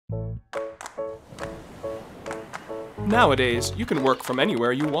Nowadays, you can work from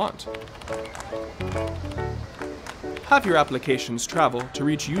anywhere you want. Have your applications travel to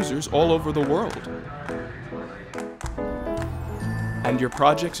reach users all over the world. And your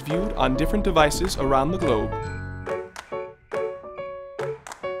projects viewed on different devices around the globe.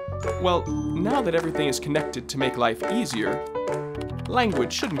 Well, now that everything is connected to make life easier,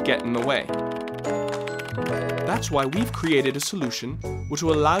 language shouldn't get in the way. That's why we've created a solution which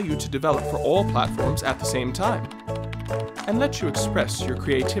will allow you to develop for all platforms at the same time, and let you express your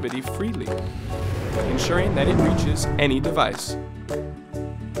creativity freely, ensuring that it reaches any device.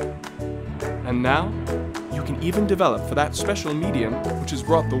 And now, you can even develop for that special medium which has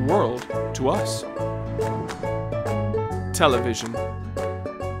brought the world to us. Television.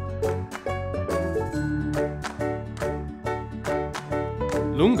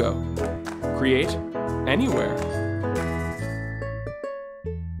 Lungo. Create anywhere.